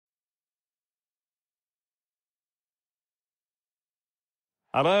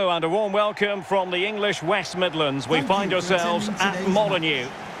Hello and a warm welcome from the English West Midlands. We find ourselves at Molineux.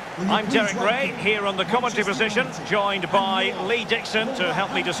 I'm Derek Ray, here on the commentary position, joined by Lee Dixon to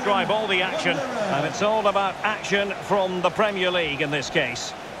help me describe all the action. And it's all about action from the Premier League in this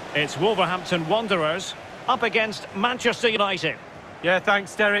case. It's Wolverhampton Wanderers up against Manchester United. Yeah,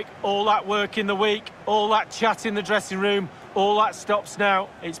 thanks, Derek. All that work in the week, all that chat in the dressing room, all that stops now.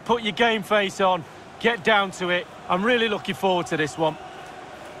 It's put your game face on, get down to it. I'm really looking forward to this one.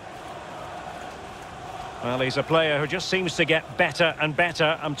 Well, he's a player who just seems to get better and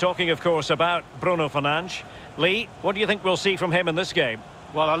better. I'm talking, of course, about Bruno Fernandes. Lee, what do you think we'll see from him in this game?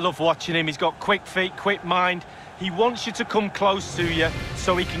 Well, I love watching him. He's got quick feet, quick mind. He wants you to come close to you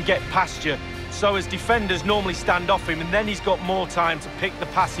so he can get past you. So as defenders normally stand off him, and then he's got more time to pick the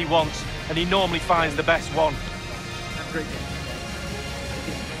pass he wants, and he normally finds the best one. Have a great day.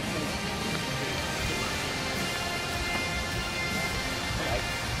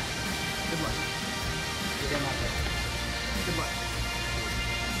 Good luck. Good luck.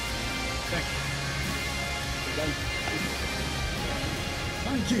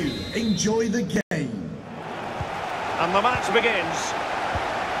 Thank you. Enjoy the game. And the match begins.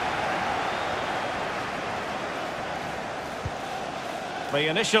 The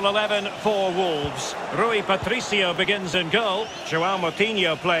initial 11 for Wolves. Rui Patricio begins in goal. João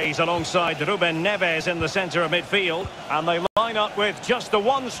Moutinho plays alongside Ruben Neves in the centre of midfield. And they line up with just the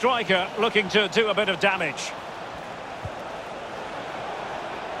one striker looking to do a bit of damage.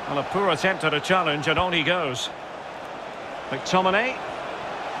 Well, a poor attempt at a challenge, and on he goes. McTominay.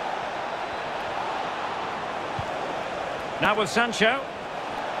 Now with Sancho.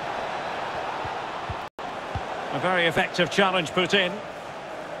 A very effective challenge put in.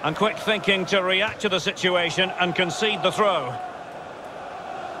 And quick thinking to react to the situation and concede the throw.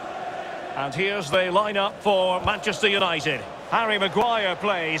 And here's the lineup for Manchester United. Harry Maguire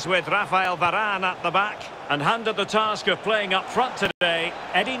plays with Rafael Varane at the back. And handed the task of playing up front today,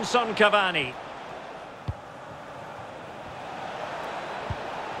 Edinson Cavani.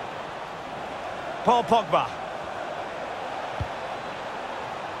 Paul Pogba.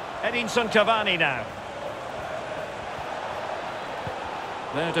 Edinson Cavani now.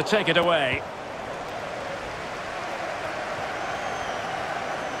 There to take it away.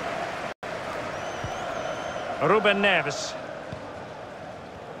 Ruben Neves.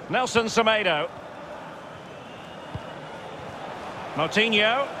 Nelson Semedo.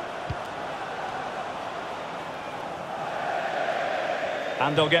 Moutinho.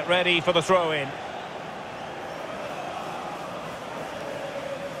 And they'll get ready for the throw-in.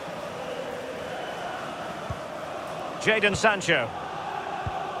 Jadon Sancho.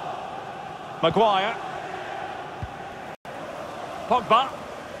 Maguire. Pogba.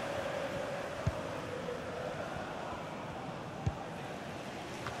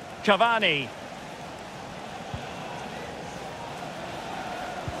 Cavani.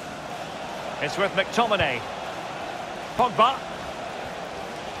 It's with McTominay. Pogba.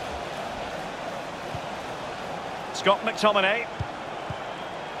 Scott McTominay.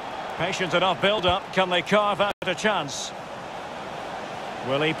 Patient enough build-up. Can they carve out a chance?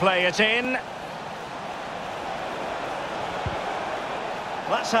 Will he play it in?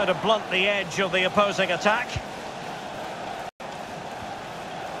 That's how to blunt the edge of the opposing attack.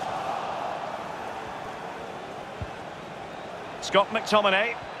 Scott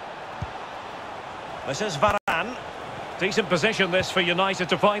McTominay. This is Varane. Decent position this for United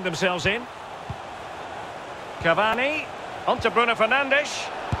to find themselves in. Cavani. Onto Bruno Fernandes.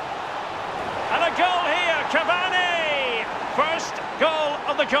 And a goal here, Cavani! First goal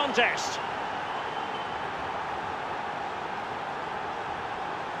of the contest.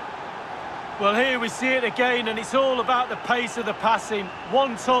 Well, here we see it again, and it's all about the pace of the passing.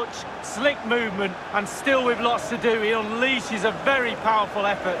 One touch, slick movement, and still with lots to do. He unleashes a very powerful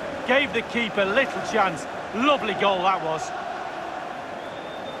effort. Gave the keeper little chance. Lovely goal that was.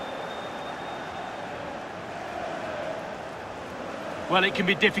 Well, it can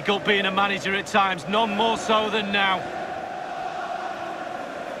be difficult being a manager at times, none more so than now.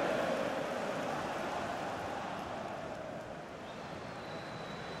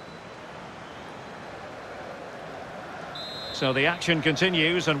 So the action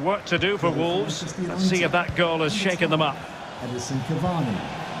continues and work to do for Wolves. Let's see if that goal has shaken them up. Edinson Cavani.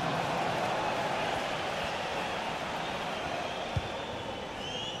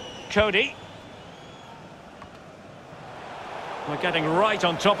 Cody. We're getting right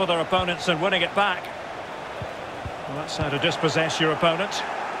on top of their opponents and winning it back. Well, that's how to dispossess your opponent.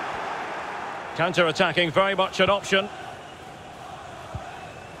 Counter-attacking, very much an option.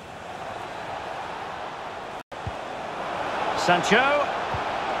 Sancho.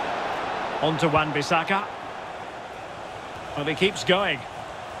 On to Wan-Bissaka. Well, he keeps going.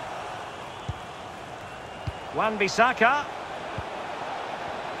 Wan-Bissaka.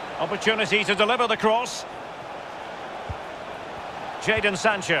 Opportunity to deliver the cross. Jadon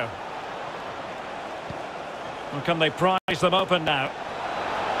Sancho. Well, can they prise them open now?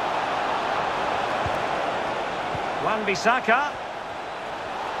 Wan-Bissaka.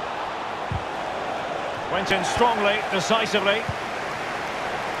 Went in strongly, decisively.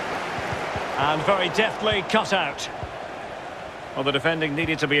 And very deftly cut out. Well, the defending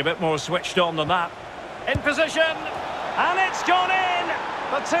needed to be a bit more switched on than that. In position, and it's gone in!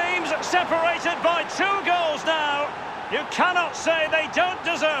 The team's separated by 2 goals now. You cannot say they don't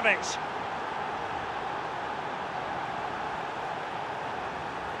deserve it.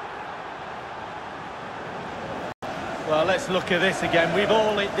 Well, let's look at this again. We've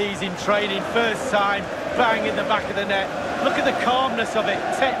all hit these in training. First time, bang in the back of the net. Look at the calmness of it.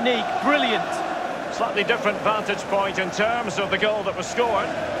 Technique, brilliant. Slightly different vantage point in terms of the goal that was scored.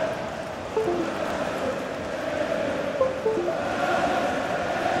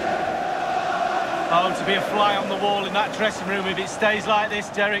 Oh, to be a fly on the wall in that dressing room if it stays like this,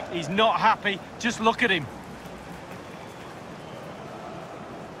 Derek. He's not happy. Just look at him.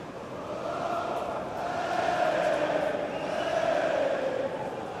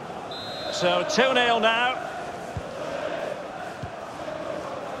 So 2-0 now.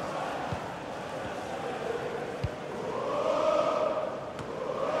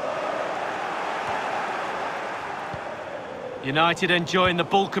 United enjoying the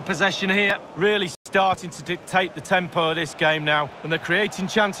bulk of possession here. Really starting to dictate the tempo of this game now. And they're creating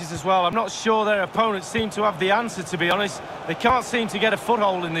chances as well. I'm not sure their opponents seem to have the answer, to be honest. They can't seem to get a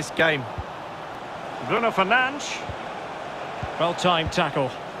foothold in this game. Bruno Fernandes. Well-timed tackle.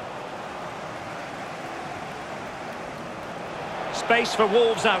 Space for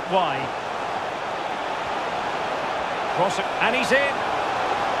Wolves out wide. Cross it, and he's in.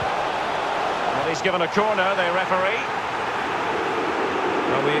 Well, he's given a corner, the referee.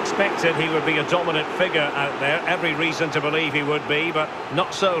 Well, we expected he would be a dominant figure out there. Every reason to believe he would be, but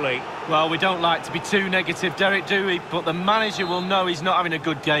not solely. Well, we don't like to be too negative, Derek, do we? But the manager will know he's not having a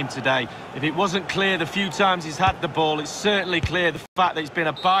good game today. If it wasn't clear the few times he's had the ball, it's certainly clear the fact that he's been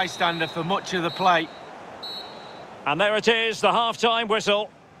a bystander for much of the play. And there it is, the half-time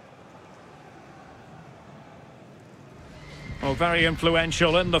whistle. Well, very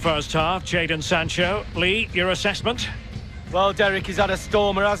influential in the first half, Jadon Sancho. Lee, your assessment? Well, Derek, he's had a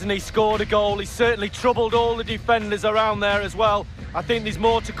stormer, hasn't he? Scored a goal. He's certainly troubled all the defenders around there as well. I think there's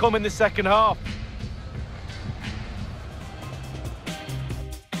more to come in the second half.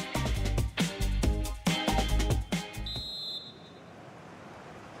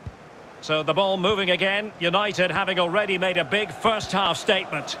 So the ball moving again. United having already made a big first half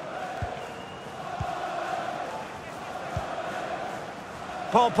statement.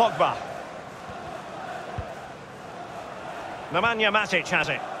 Paul Pogba. Nemanja Matic has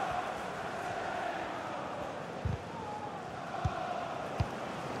it.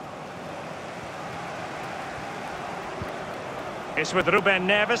 It's with Ruben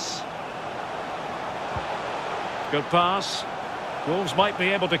Neves. Good pass. Wolves might be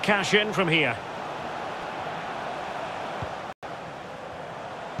able to cash in from here.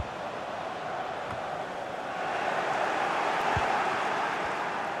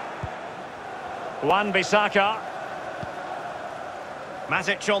 Wan-Bissaka.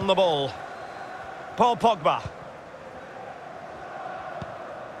 Matic on the ball. Paul Pogba.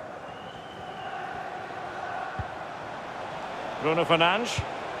 Bruno Fernandes.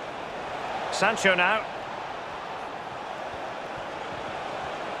 Sancho now.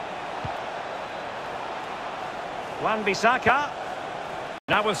 Wan-Bissaka.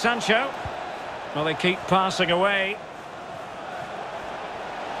 Now with Sancho. Well, they keep passing away.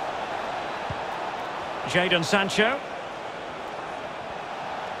 Jadon Sancho.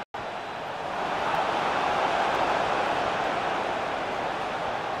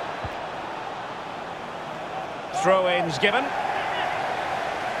 Throw-ins given.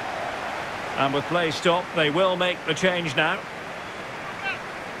 And with play stopped, they will make the change now.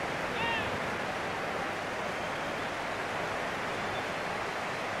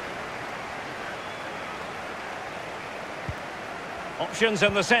 Options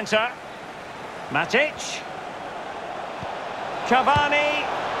in the centre. Matic. Cavani.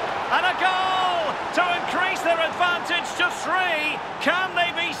 And a goal to increase their advantage to 3. Can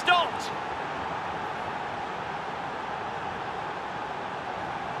they be stopped?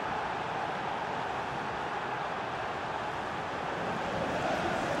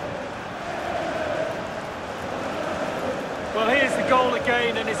 Well, here's the goal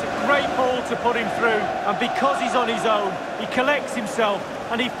again, and it's a great ball to put him through. And because he's on his own, he collects himself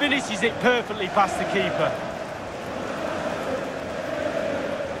and he finishes it perfectly past the keeper.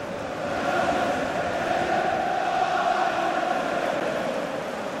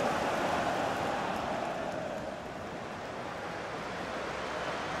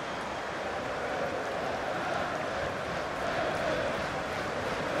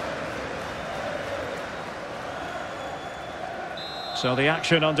 So the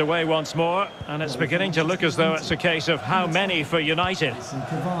action underway once more, and it's beginning to look as though it's a case of how many for United.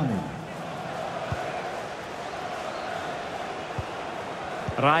 Cavani.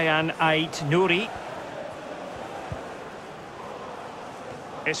 Ryan Ait Nouri.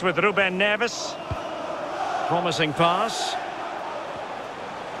 It's with Ruben Neves. Promising pass.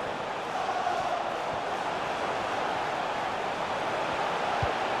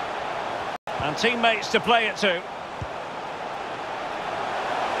 And teammates to play it to.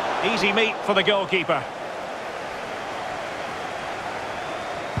 Easy meat for the goalkeeper.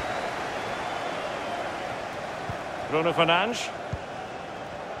 Bruno Fernandes.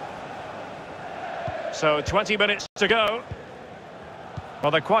 So 20 minutes to go.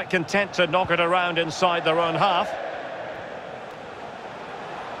 Well, they're quite content to knock it around inside their own half.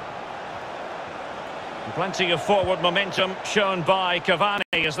 Plenty of forward momentum shown by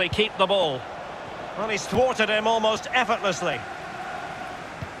Cavani as they keep the ball. Well, he's thwarted him almost effortlessly.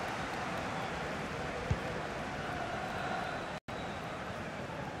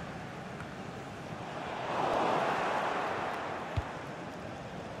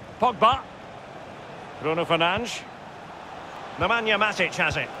 Pogba. Bruno Fernandes. Nemanja Matic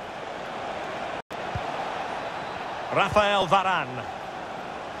has it. Rafael Varane.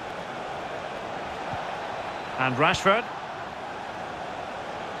 And Rashford.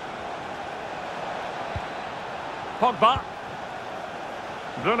 Pogba.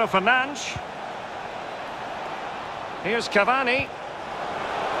 Bruno Fernandes. Here's Cavani.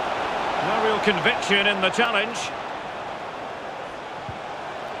 No real conviction in the challenge.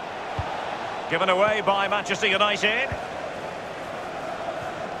 Given away by Manchester United.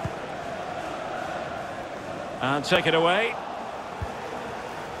 And take it away.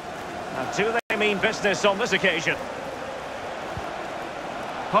 And do they mean business on this occasion?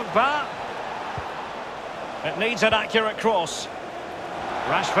 Pogba. It needs an accurate cross.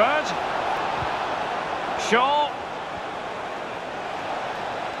 Rashford. Shaw.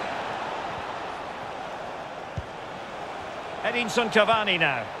 Edinson Cavani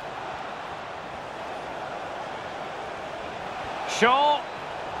now. Shaw.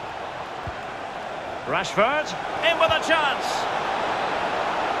 Rashford. In with a chance.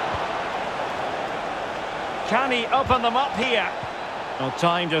 Can he open them up here? Well,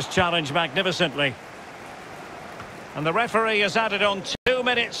 time just challenged magnificently. And the referee has added on 2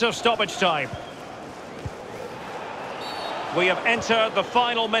 minutes of stoppage time. We have entered the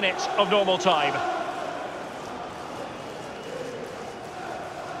final minute of normal time.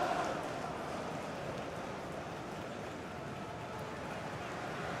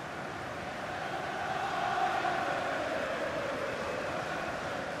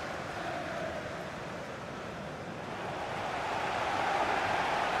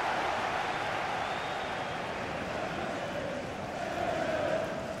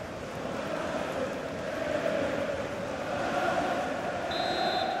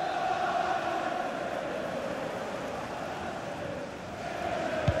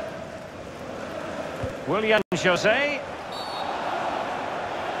 William Jose.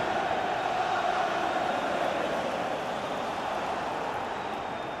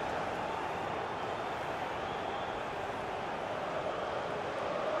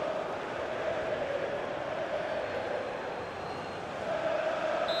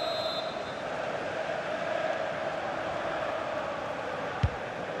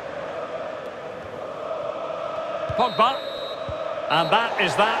 Pogba. And that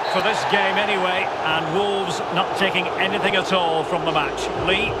is that for this game anyway, and Wolves not taking anything at all from the match.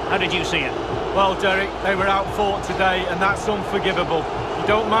 Lee, how did you see it? Well, Derek, they were outfought today, and that's unforgivable. You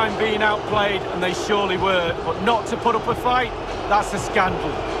don't mind being outplayed, and they surely were, but not to put up a fight, that's a scandal.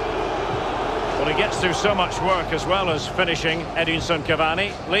 Well, he gets through so much work as well as finishing, Edinson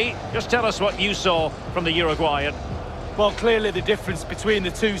Cavani. Lee, just tell us what you saw from the Uruguayan. Well, clearly the difference between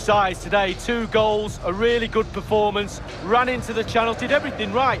the two sides today. 2 goals, a really good performance, ran into the channel, did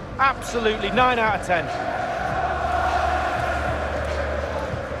everything right. Absolutely, 9 out of 10.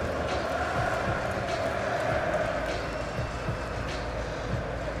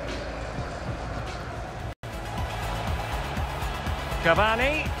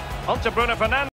 Cavani, on to Bruno Fernandes.